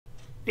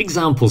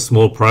Example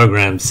small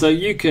programs. So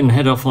you can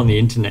head off on the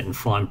internet and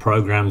find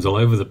programs all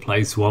over the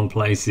place. One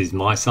place is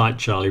my site,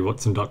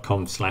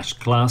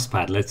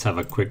 charliewatson.com/ClassPad. Let's have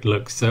a quick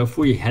look. So if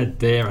we head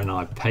there and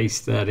I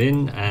paste that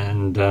in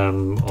and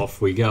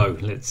off we go.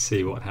 Let's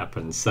see what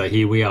happens. So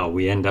here we are.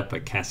 We end up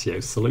at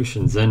Casio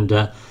Solutions, and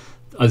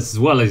as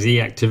well as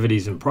the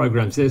activities and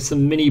programs, there's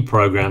some mini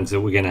programs that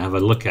we're going to have a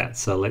look at.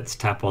 So let's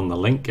tap on the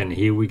link and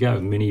here we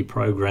go. Mini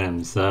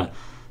programs.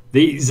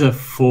 These are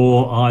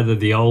for either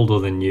the old or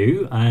the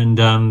new, and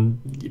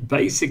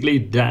basically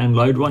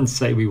download one.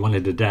 Say we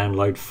wanted to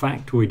download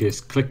Fact, we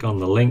just click on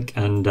the link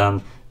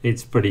and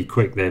it's pretty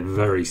quick. They're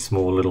very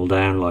small little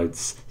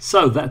downloads.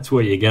 So that's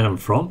where you get them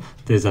from.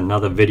 There's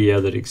another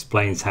video that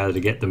explains how to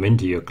get them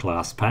into your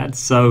ClassPad.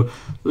 So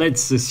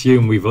let's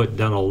assume we've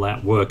done all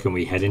that work and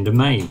we head into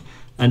main.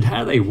 And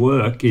how they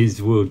work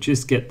is we'll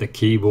just get the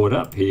keyboard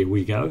up. Here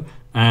we go.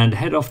 And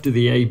head off to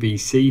the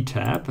ABC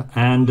tab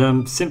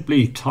and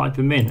simply type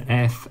them in,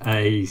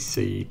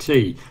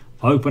 F-A-C-T.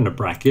 Open a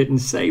bracket and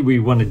say we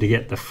wanted to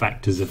get the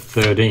factors of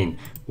 13.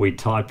 We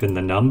type in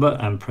the number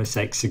and press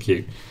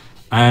execute.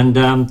 And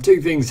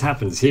two things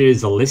happens. Here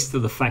is a list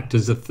of the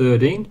factors of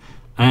 13.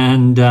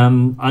 And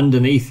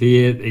underneath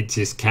here, it's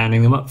just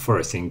counting them up for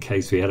us in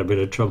case we had a bit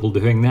of trouble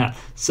doing that.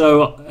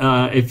 So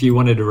if you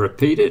wanted to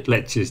repeat it,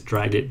 let's just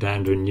drag it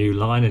down to a new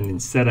line, and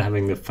instead of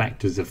having the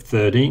factors of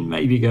 13,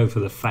 maybe go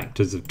for the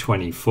factors of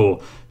 24.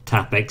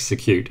 Tap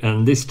execute,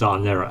 and this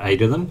time there are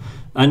 8 of them.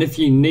 And if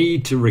you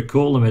need to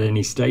recall them at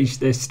any stage,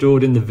 they're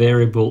stored in the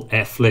variable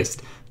F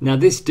list. Now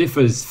this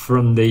differs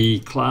from the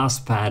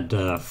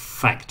ClassPad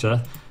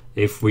factor.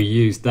 If we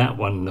use that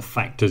one, the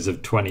factors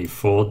of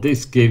 24,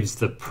 this gives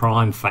the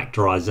prime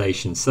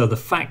factorization. So the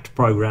fact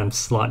program's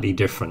slightly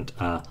different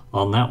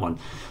on that one.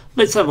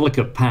 Let's have a look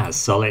at PAS.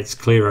 So let's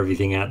clear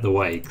everything out the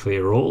way.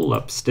 Clear all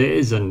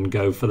upstairs and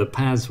go for the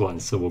PAS one.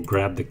 So we'll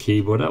grab the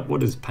keyboard up. What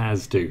does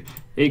PAS do?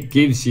 It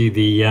gives you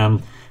the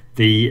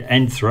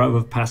nth row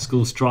of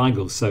Pascal's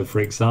triangle. So for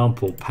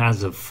example,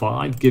 PAS of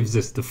 5 gives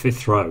us the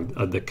 5th row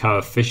of the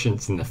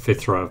coefficients in the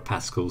 5th row of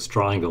Pascal's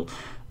triangle,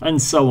 and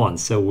so on.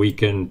 So we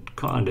can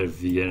kind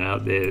of, you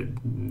know,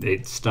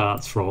 it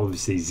starts from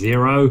obviously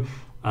 0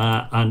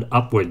 and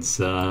upwards.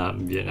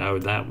 You know,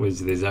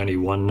 there's only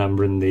one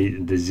number in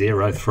the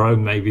 0th row.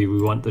 Maybe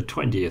we want the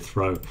 20th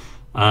row.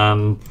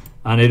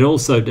 And it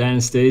also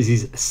downstairs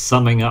is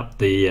summing up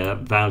the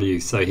value.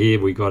 So here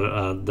we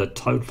got the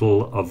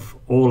total of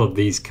all of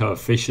these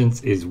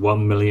coefficients is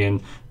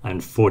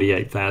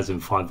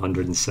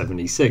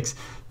 1,048,576.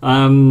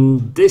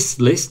 This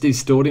list is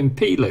stored in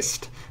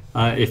plist.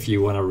 If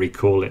you want to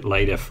recall it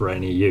later for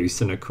any use,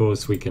 and of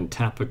course we can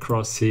tap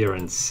across here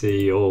and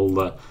see all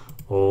the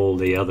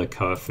other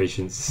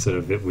coefficients sort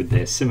of with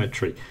their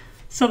symmetry.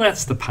 So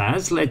that's the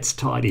PAS. Let's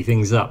tidy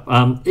things up.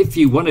 If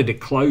you wanted to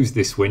close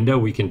this window,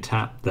 we can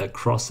tap the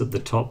cross at the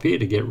top here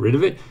to get rid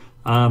of it.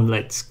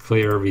 Let's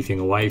clear everything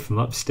away from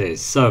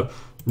upstairs. So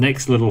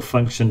next little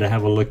function to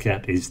have a look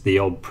at is the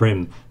odd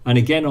prim. And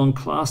again on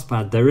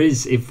ClassPad there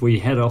is, if we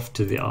head off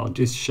to the, I'll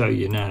just show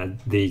you now,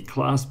 the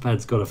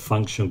ClassPad's got a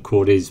function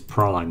called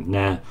isPrime.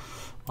 Now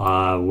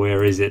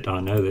where is it?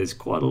 I know there's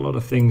quite a lot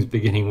of things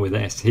beginning with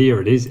S. Here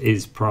it is,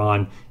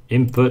 isPrime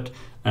input,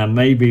 and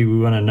maybe we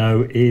want to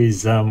know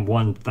is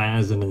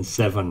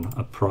 1007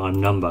 a prime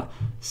number.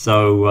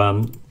 So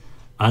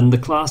and the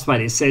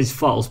ClassPad, it says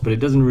false, but it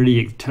doesn't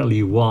really tell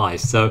you why.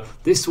 So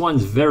this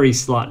one's very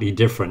slightly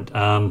different.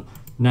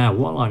 Now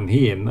while I'm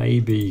here,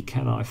 maybe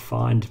can I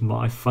find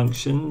my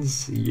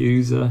functions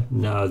user?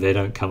 No, they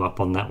don't come up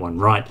on that one,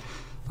 right?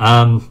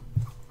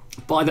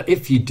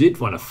 If you did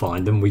want to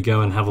find them, we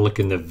go and have a look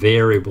in the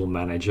variable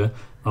manager,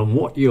 and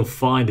what you'll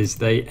find is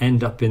they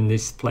end up in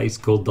this place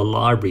called the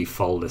library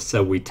folder.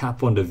 So we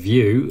tap onto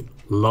view,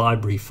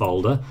 library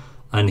folder,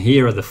 and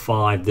here are the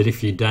 5 that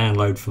if you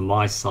download from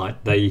my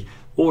site, they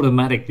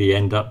automatically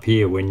end up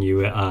here when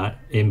you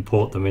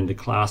import them into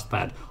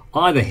ClassPad,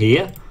 either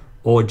here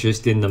or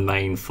just in the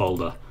main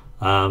folder.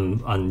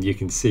 And you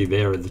can see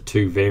there are the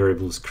 2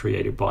 variables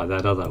created by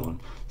that other one.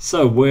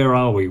 So where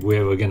are we?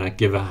 Where we're going to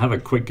have a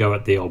quick go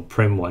at the old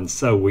prim one.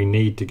 So we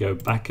need to go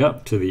back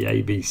up to the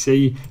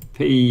ABC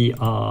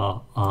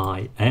PRIM,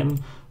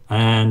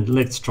 and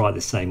let's try the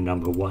same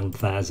number,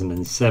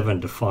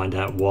 1007, to find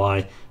out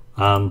why.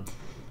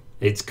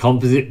 It's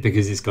composite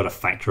because it's got a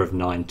factor of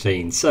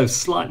 19, so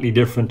slightly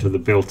different to the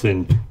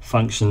built-in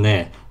function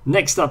there.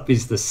 Next up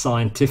is the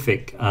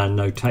scientific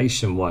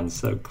notation one.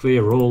 So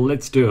clear all.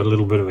 Let's do a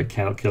little bit of a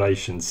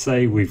calculation.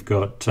 Say we've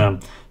got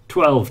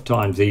 12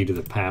 times e to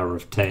the power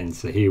of 10.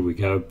 So here we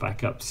go,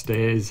 back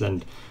upstairs,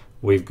 and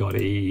we've got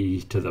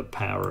e to the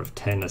power of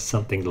 10 or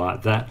something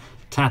like that.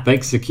 Tap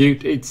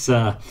execute. It's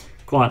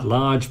quite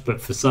large, but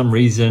for some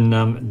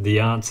reason the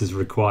answer is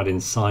required in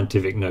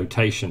scientific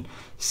notation.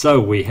 So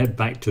we head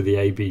back to the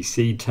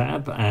ABC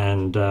tab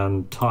and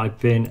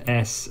type in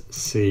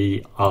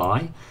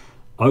SCI,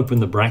 open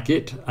the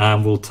bracket,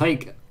 and we'll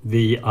take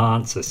the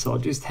answer. So I'll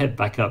just head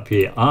back up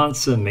here.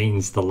 Answer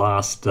means the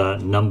last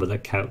number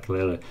that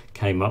calculator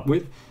came up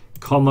with.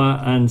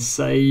 comma, and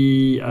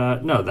say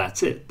no,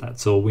 that's it.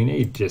 That's all we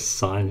need, just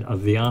sign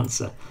of the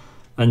answer.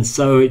 And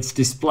so it's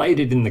displayed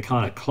it in the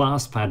kind of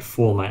ClassPad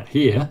format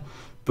here,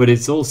 but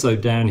it's also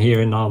down here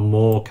in our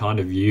more kind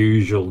of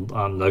usual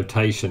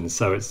notation.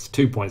 So it's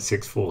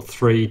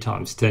 2.643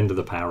 times 10 to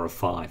the power of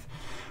 5.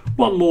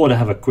 One more to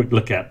have a quick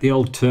look at, the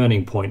old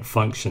turning point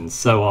function.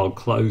 So I'll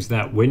close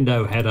that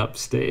window, head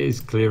upstairs,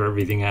 clear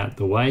everything out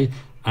the way.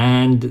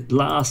 And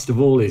last of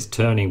all is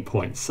turning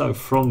point. So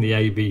from the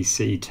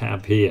ABC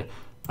tab here,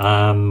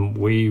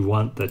 we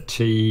want the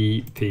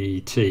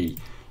TPT.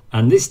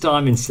 And this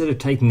time, instead of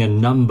taking a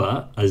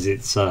number as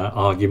its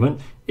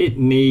argument, it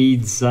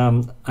needs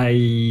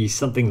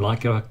something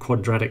like a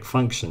quadratic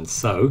function.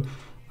 So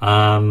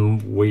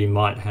we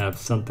might have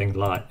something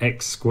like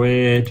x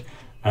squared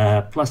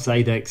plus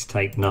 8x,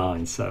 take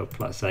 9. So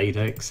plus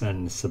 8x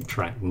and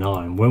subtract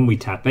 9. When we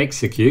tap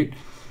execute,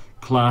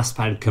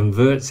 ClassPad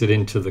converts it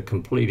into the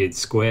completed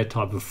square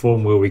type of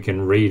form, where we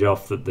can read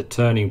off that the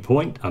turning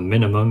point, a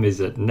minimum, is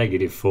at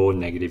 -4,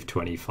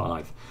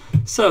 -25.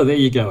 So there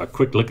you go, a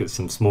quick look at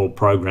some small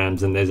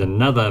programs, and there's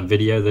another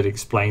video that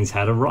explains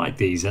how to write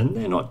these, and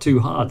they're not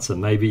too hard, so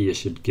maybe you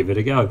should give it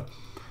a go.